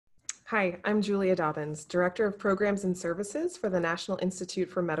Hi, I'm Julia Dobbins, Director of Programs and Services for the National Institute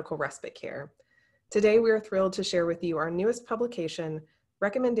for Medical Respite Care. Today, we are thrilled to share with you our newest publication,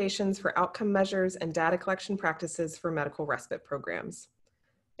 Recommendations for Outcome Measures and Data Collection Practices for Medical Respite Programs.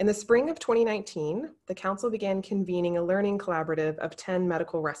 In the spring of 2019, the Council began convening a learning collaborative of 10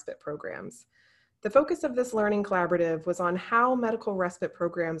 medical respite programs. The focus of this learning collaborative was on how medical respite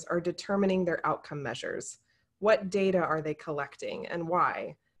programs are determining their outcome measures. What data are they collecting and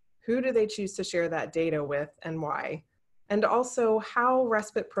why? Who do they choose to share that data with and why? And also how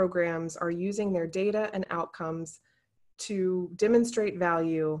respite programs are using their data and outcomes to demonstrate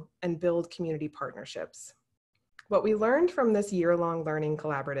value and build community partnerships. What we learned from this year-long learning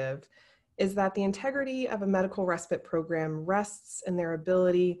collaborative is that the integrity of a medical respite program rests in their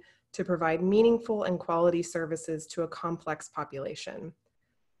ability to provide meaningful and quality services to a complex population.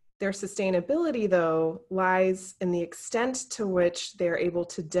 Their sustainability, though, lies in the extent to which they're able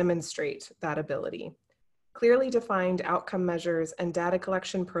to demonstrate that ability. Clearly defined outcome measures and data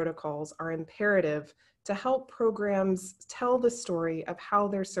collection protocols are imperative to help programs tell the story of how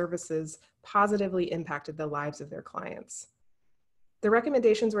their services positively impacted the lives of their clients. The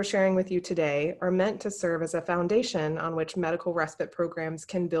recommendations we're sharing with you today are meant to serve as a foundation on which medical respite programs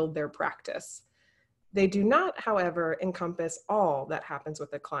can build their practice. They do not, however, encompass all that happens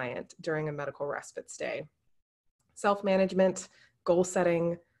with a client during a medical respite stay. Self-management, goal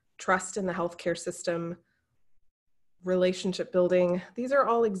setting, trust in the healthcare system, relationship building, these are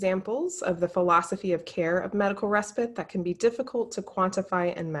all examples of the philosophy of care of medical respite that can be difficult to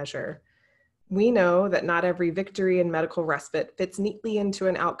quantify and measure. We know that not every victory in medical respite fits neatly into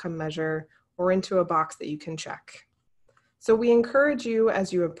an outcome measure or into a box that you can check. So we encourage you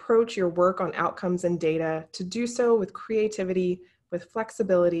as you approach your work on outcomes and data to do so with creativity, with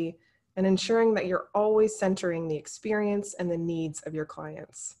flexibility, and ensuring that you're always centering the experience and the needs of your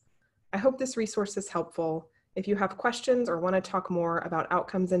clients. I hope this resource is helpful. If you have questions or want to talk more about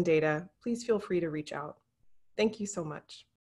outcomes and data, please feel free to reach out. Thank you so much.